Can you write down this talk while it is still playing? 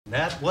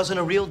That wasn't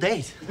a real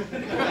date.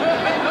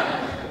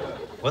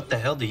 What the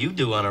hell do you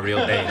do on a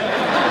real date?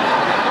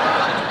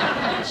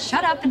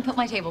 Shut up and put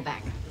my table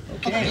back.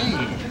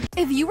 Okay.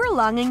 If you were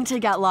longing to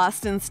get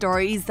lost in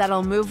stories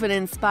that'll move and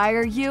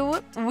inspire you,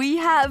 we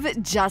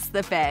have just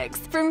the fix.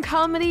 From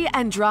comedy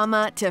and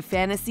drama to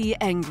fantasy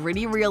and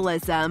gritty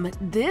realism,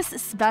 this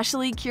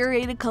specially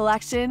curated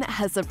collection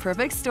has a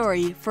perfect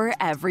story for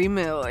every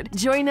mood.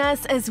 Join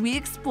us as we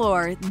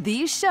explore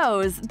these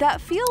shows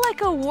that feel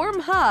like a warm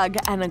hug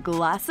and a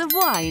glass of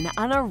wine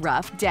on a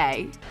rough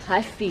day.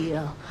 I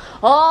feel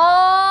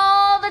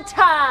all the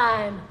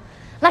time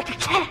like a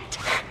cat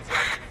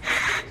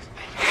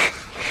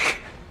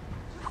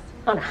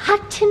on a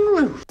hot tin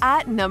roof.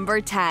 At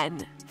number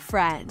 10,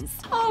 Friends.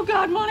 Oh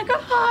God, Monica,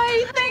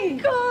 hi,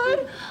 thank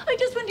God. I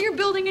just went to your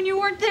building and you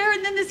weren't there,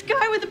 and then this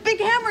guy with a big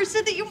hammer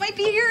said that you might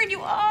be here, and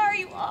you are.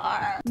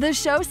 The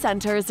show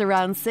centers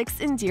around 6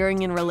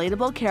 endearing and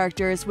relatable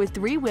characters with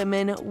 3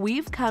 women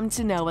we've come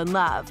to know and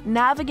love,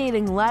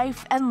 navigating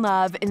life and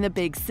love in the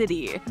big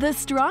city. The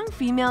strong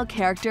female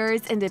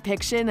characters and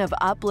depiction of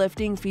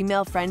uplifting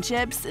female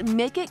friendships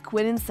make it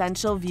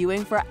quintessential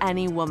viewing for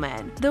any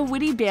woman. The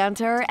witty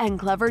banter and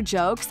clever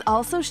jokes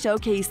also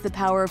showcase the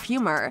power of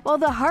humor, while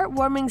the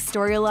heartwarming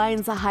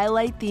storylines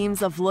highlight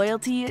themes of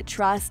loyalty,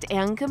 trust,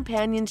 and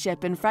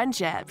companionship in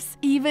friendships.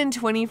 Even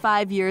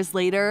 25 years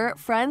later,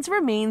 Friends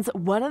remains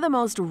one of the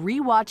most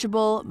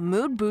rewatchable,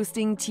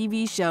 mood-boosting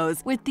TV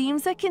shows with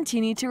themes that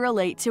continue to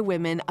relate to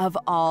women of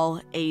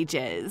all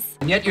ages.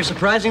 And yet you're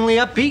surprisingly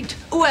upbeat.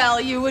 Well,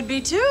 you would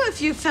be too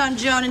if you found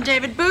Joan and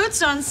David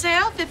boots on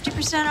sale,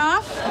 50%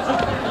 off.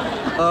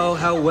 Oh,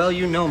 how well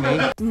you know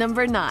me.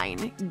 Number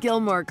 9,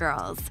 Gilmore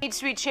Girls. Needs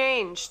to be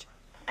changed.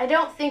 I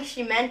don't think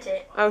she meant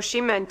it. Oh, she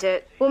meant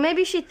it. Well,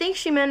 maybe she thinks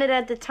she meant it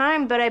at the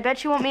time, but I bet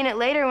she won't mean it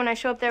later when I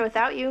show up there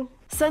without you.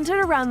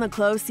 Centered around the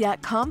close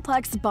yet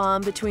complex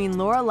bond between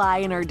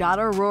Lorelai and her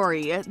daughter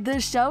Rory, the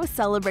show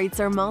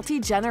celebrates our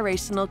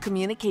multi-generational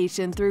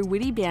communication through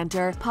witty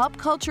banter, pop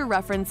culture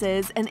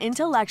references, and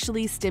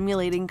intellectually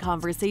stimulating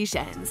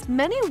conversations.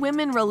 Many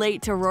women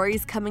relate to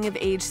Rory's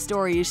coming-of-age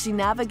story as she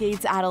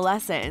navigates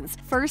adolescence,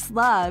 first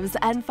loves,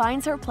 and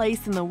finds her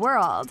place in the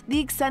world. The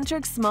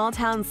eccentric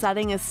small-town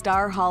setting of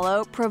Star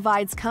Hollow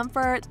provides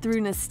comfort through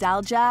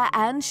nostalgia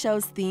and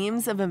shows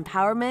themes of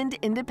empowerment,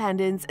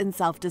 independence, and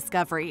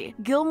self-discovery.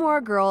 Gilmore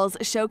Girls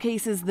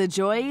showcases the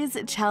joys,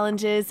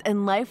 challenges,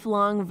 and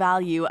lifelong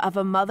value of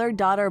a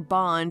mother-daughter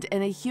bond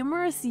in a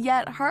humorous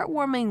yet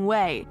heartwarming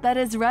way that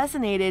has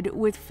resonated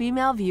with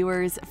female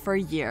viewers for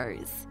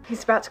years.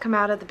 He's about to come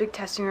out of the big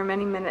testing room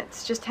any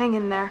minute. Just hang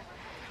in there.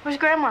 Where's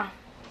Grandma?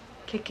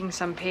 Kicking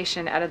some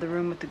patient out of the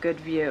room with the good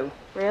view.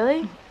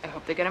 Really? I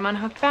hope they get him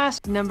unhooked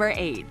fast. Number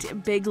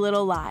 8, Big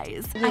Little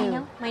Lies. I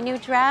know. My new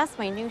dress,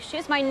 my new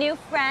shoes, my new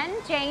friend,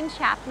 Jane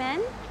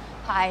Chapman.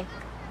 Hi.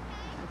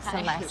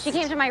 Celeste. She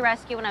came to my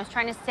rescue when I was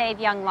trying to save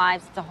young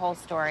lives. It's a whole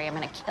story. I'm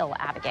gonna kill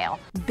Abigail.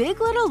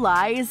 Big Little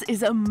Lies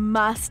is a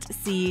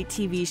must-see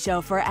TV show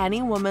for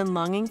any woman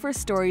longing for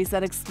stories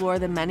that explore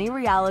the many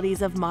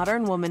realities of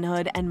modern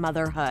womanhood and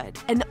motherhood.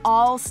 An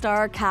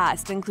all-star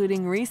cast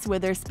including Reese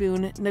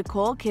Witherspoon,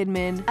 Nicole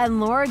Kidman, and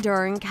Laura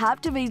Dern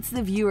captivates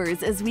the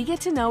viewers as we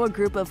get to know a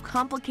group of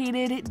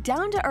complicated,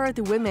 down-to-earth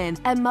women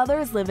and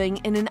mothers living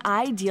in an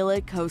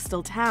idyllic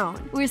coastal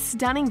town. With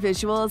stunning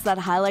visuals that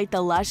highlight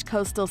the lush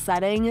coastal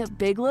setting,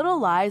 Big Little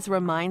Lies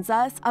reminds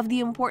us of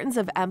the importance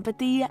of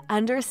empathy,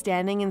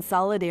 understanding, and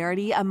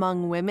solidarity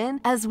among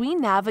women as we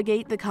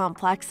navigate the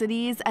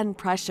complexities and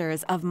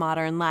pressures of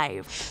modern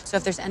life. So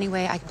if there's any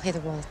way I can play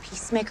the role of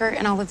peacemaker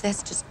in all of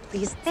this, just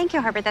please. Thank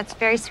you, Herbert. That's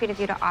very sweet of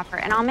you to offer.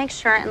 And I'll make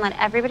sure and let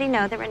everybody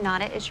know that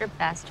Renata is your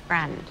best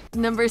friend.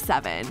 Number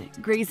 7,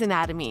 Grey's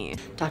Anatomy.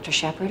 Dr.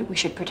 Shepard, we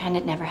should pretend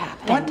it never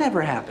happened. What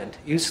never happened?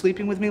 You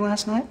sleeping with me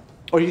last night?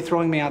 Or are you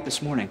throwing me out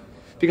this morning?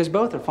 Because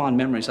both are fond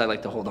memories I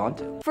like to hold on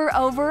to. For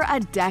over a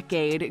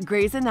decade,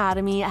 Grey's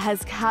Anatomy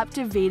has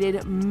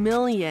captivated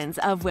millions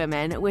of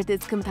women with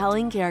its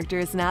compelling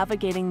characters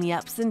navigating the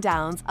ups and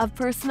downs of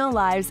personal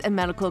lives and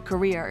medical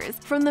careers.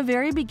 From the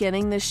very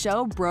beginning, the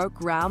show broke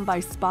ground by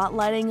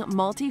spotlighting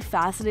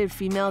multifaceted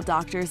female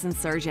doctors and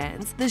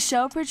surgeons. The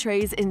show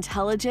portrays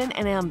intelligent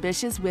and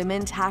ambitious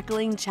women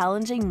tackling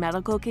challenging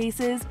medical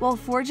cases while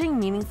forging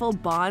meaningful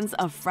bonds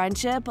of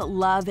friendship,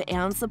 love,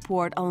 and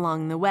support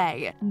along the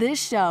way.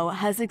 This show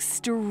has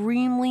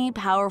extremely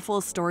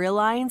powerful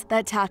storylines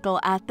that tackle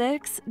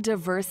ethics,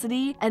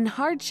 diversity, and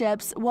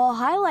hardships while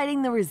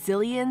highlighting the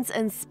resilience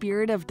and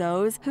spirit of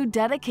those who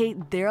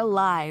dedicate their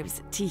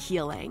lives to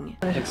healing.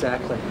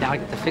 Exactly. Now I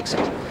get to fix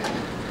it.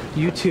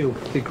 You two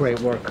did great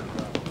work.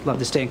 Love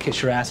to stay and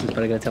kiss your asses,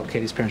 but I gotta tell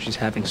Katie's parents she's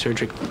having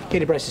surgery.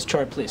 Katie Bryce's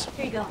chart, please.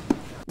 Here you go.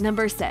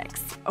 Number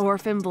 6,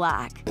 Orphan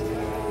Black.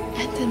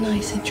 And a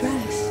nice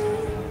address.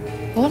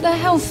 What the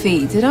hell,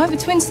 Fee? Did I have a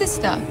twin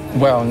sister?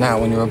 Well, now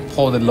when you're a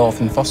poor little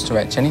orphan foster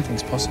wretch,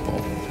 anything's possible.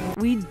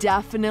 We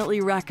definitely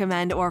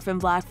recommend Orphan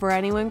Black for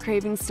anyone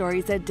craving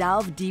stories that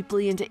delve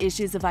deeply into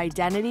issues of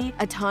identity,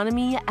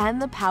 autonomy, and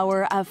the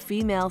power of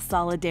female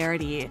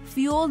solidarity.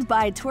 Fueled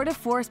by tour de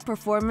force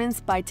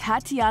performance by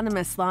Tatiana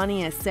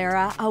Maslany as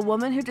Sarah, a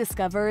woman who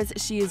discovers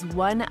she is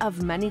one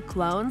of many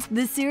clones,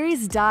 the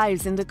series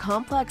dives into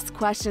complex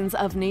questions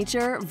of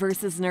nature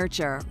versus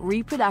nurture,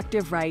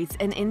 reproductive rights,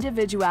 and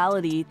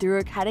individuality through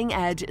a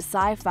cutting-edge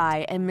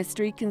sci-fi and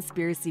mystery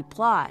conspiracy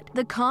plot.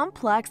 The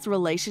complex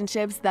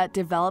relationships that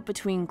develop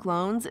between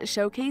clones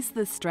showcase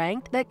the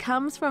strength that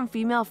comes from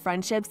female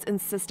friendships and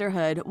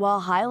sisterhood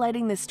while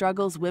highlighting the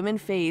struggles women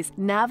face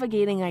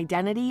navigating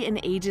identity and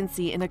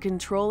agency in a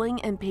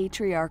controlling and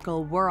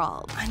patriarchal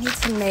world. I need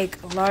to make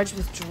a large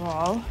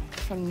withdrawal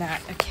from that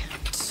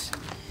account.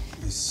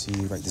 I see.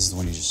 Right, this is the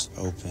one you just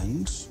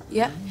opened.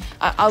 Yeah,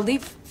 I'll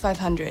leave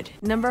 500.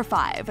 Number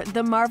 5.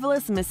 The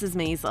Marvelous Mrs.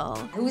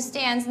 Maisel. Who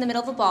stands in the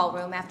middle of a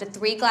ballroom after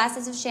 3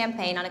 glasses of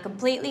champagne on a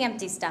completely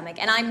empty stomach?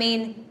 And I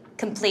mean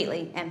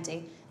completely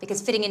empty,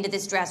 because fitting into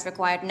this dress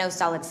required no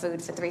solid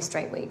food for 3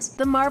 straight weeks.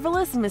 The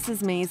Marvelous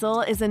Mrs.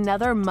 Maisel is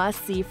another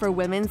must-see for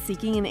women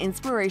seeking an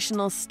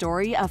inspirational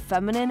story of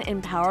feminine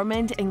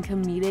empowerment and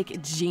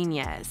comedic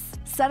genius.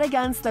 Set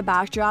against the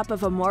backdrop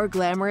of a more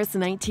glamorous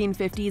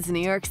 1950s New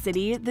York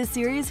City, the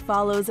series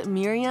follows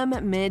Miriam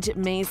Midge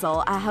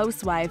Maisel, a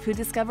housewife who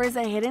discovers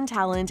a hidden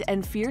talent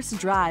and fierce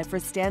drive for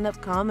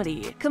stand-up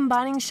comedy.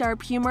 Combining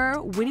sharp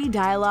humor, witty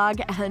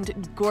dialogue,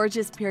 and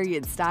gorgeous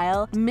period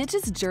style,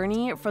 Midge's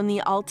journey from the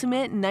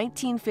ultimate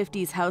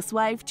 1950s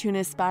housewife to an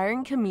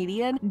aspiring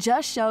comedian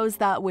just shows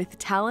that with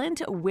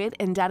talent, wit,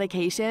 and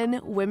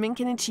dedication, women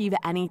can achieve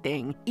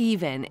anything,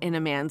 even in a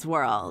man's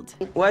world.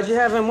 Why'd you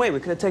have him wait? We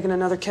could have taken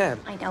another cab.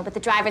 I know, but the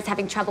driver's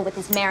having trouble with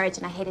his marriage,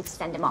 and I hated to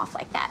send him off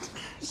like that.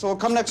 So we'll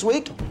come next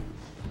week?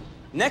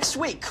 Next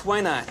week, why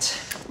not?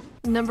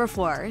 Number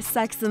 4.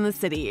 Sex and the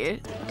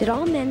City. Did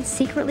all men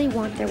secretly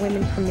want their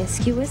women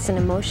promiscuous and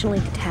emotionally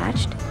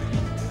detached?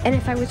 And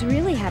if I was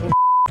really having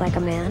like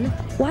a man,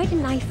 why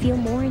didn't I feel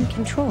more in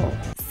control?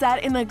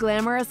 Set in the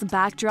glamorous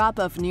backdrop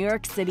of New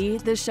York City,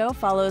 the show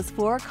follows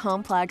 4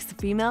 complex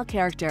female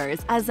characters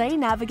as they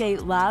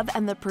navigate love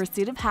and the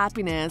pursuit of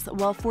happiness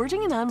while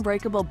forging an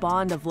unbreakable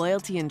bond of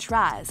loyalty and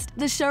trust.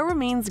 The show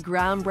remains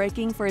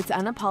groundbreaking for its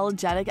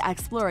unapologetic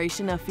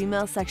exploration of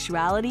female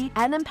sexuality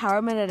and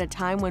empowerment at a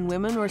time when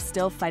women were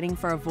still fighting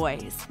for a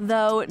voice.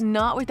 Though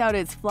not without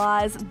its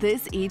flaws,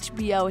 this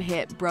HBO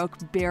hit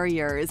broke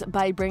barriers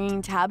by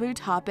bringing taboo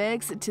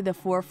topics to the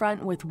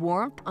forefront with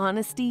warmth,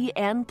 honesty,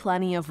 and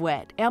plenty of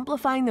wit,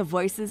 amplifying the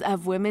voices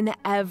of women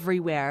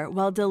everywhere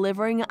while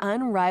delivering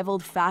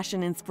unrivaled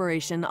fashion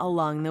inspiration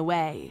along the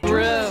way.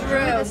 True.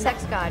 The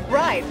sex god.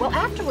 Right. Well,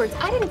 afterwards,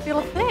 I didn't feel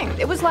a thing.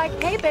 It was like,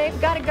 hey, babe,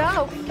 gotta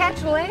go.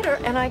 Catch you later.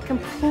 And I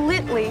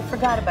completely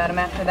forgot about him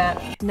after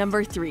that.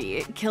 Number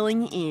 3.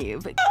 Killing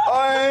Eve.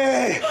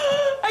 I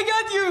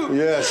got you!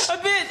 Yes. A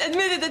bit,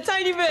 admit it, a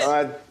tiny bit.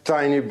 A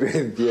tiny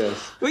bit,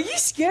 yes. Were you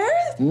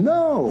scared?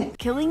 No.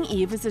 Killing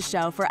Eve is a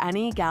show for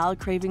any gal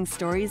craving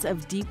stories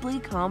of deeply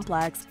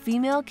complex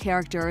female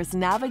characters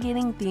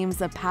navigating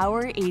themes of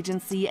power,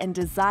 agency, and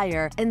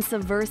desire in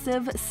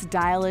subversive,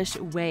 stylish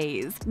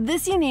ways.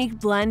 This unique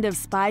blend of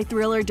spy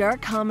thriller,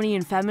 dark comedy,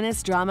 and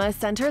feminist drama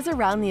centers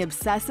around the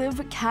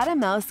obsessive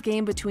cat-and-mouse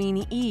game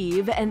between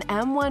Eve, an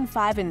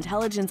M15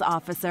 intelligence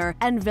officer,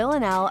 and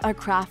Villanelle, a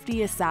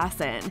crafty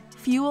assassin.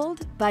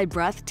 Fueled by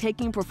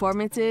breathtaking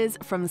performances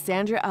from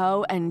Sandra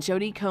Oh and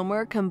Jodie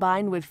Comer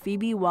combined with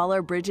Phoebe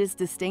Waller-Bridge's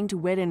distinct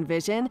wit and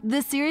vision,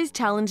 the series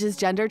challenges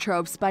gender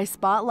tropes by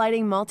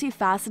spotlighting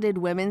multifaceted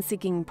women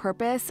seeking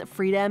purpose,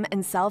 freedom,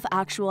 and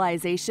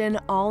self-actualization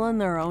all on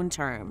their own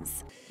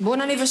terms. Buon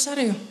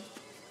anniversario.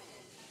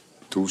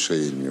 Tu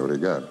sei il mio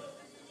regalo.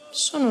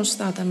 Sono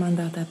stata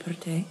mandata per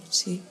te,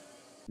 sì.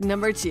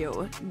 Number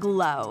 2.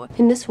 Glow.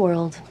 In this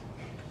world,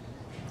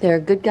 there are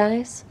good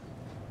guys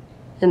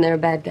and there are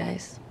bad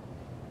guys.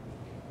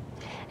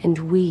 And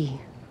we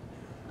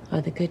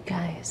are the good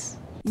guys.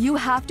 You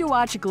have to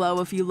watch Glow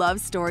if you love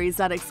stories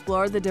that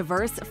explore the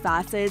diverse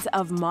facets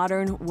of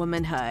modern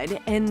womanhood.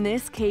 In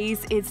this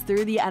case, it's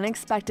through the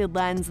unexpected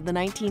lens of the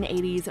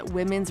 1980s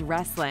women's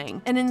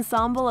wrestling. An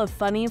ensemble of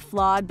funny,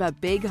 flawed,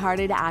 but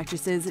big-hearted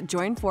actresses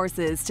join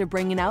forces to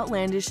bring an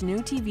outlandish new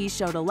TV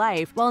show to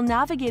life while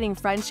navigating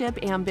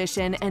friendship,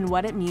 ambition, and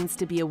what it means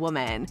to be a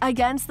woman.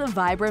 Against the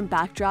vibrant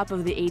backdrop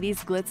of the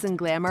 80s glitz and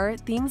glamour,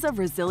 themes of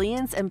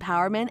resilience,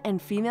 empowerment,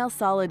 and female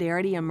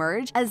solidarity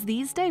emerge as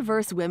these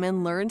diverse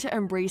women learn to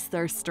embrace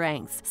their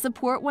strengths,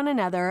 support one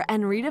another,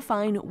 and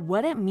redefine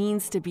what it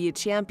means to be a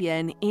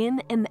champion in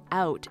and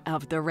out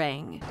of the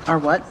ring. Or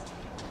what?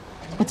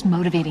 What's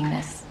motivating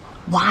this?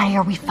 Why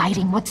are we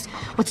fighting? What's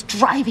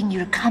driving you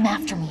to come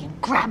after me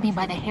and grab me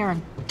by the hair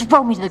and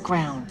throw me to the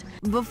ground?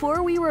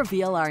 Before we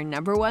reveal our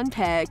number 1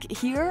 pick,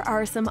 here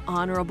are some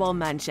honorable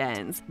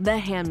mentions. The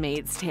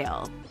Handmaid's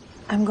Tale.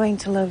 I'm going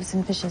to Loaves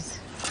and Fishes.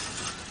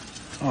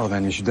 Oh,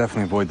 then you should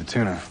definitely avoid the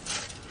tuna.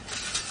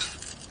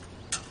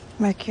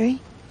 Mercury?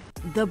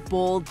 The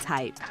Bold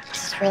Type.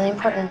 This is really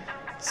important,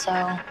 so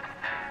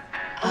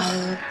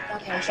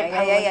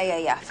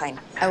Okay. Yeah, fine.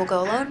 I will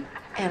go alone,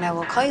 and I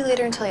will call you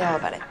later and tell you all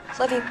about it.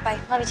 Love you. Bye.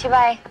 Love you too.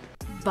 Bye.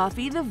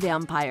 Buffy the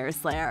Vampire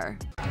Slayer.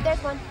 There's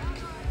one.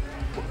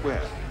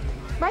 Where?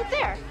 Right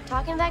there,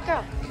 talking to that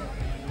girl.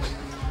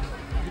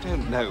 You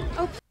don't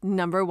know.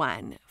 Number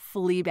 1,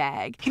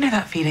 Fleabag. You know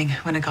that feeling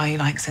when a guy you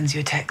like sends you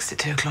a text at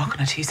 2 o'clock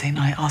on a Tuesday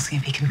night asking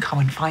if he can come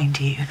and find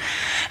you,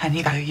 and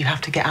you go, you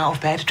have to get out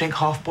of bed, drink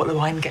half a bottle of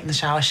wine, get in the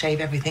shower,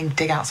 shave everything,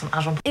 dig out some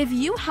Ajahn. If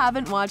you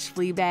haven't watched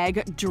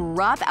Fleabag,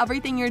 drop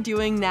everything you're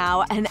doing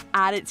now and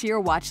add it to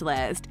your watch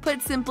list.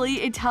 Put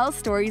simply, it tells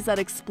stories that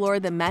explore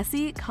the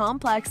messy,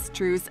 complex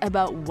truths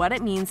about what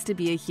it means to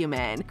be a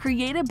human.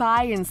 Created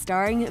by and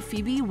starring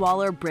Phoebe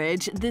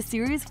Waller-Bridge, the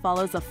series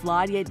follows a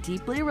flawed yet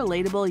deeply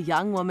relatable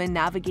young woman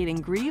navigating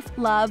grief,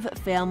 love,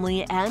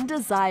 family, and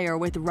desire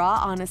with raw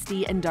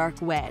honesty and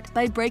dark wit.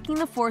 By breaking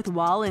the fourth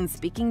wall and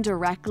speaking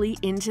directly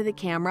into the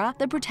camera,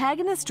 the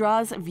protagonist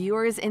draws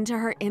viewers into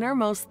her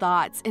innermost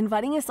thoughts,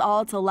 inviting us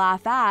all to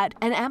laugh at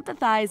and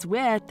empathize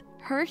with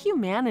her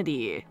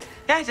humanity.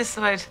 Yeah, I just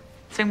thought I'd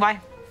swing by.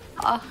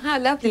 Oh, how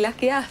lovely,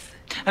 lucky us.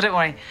 Oh, don't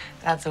worry,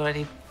 Dad's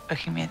already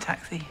booking me a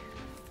taxi.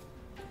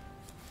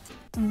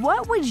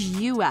 What would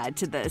you add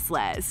to this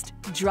list?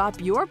 Drop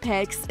your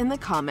picks in the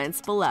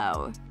comments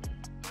below.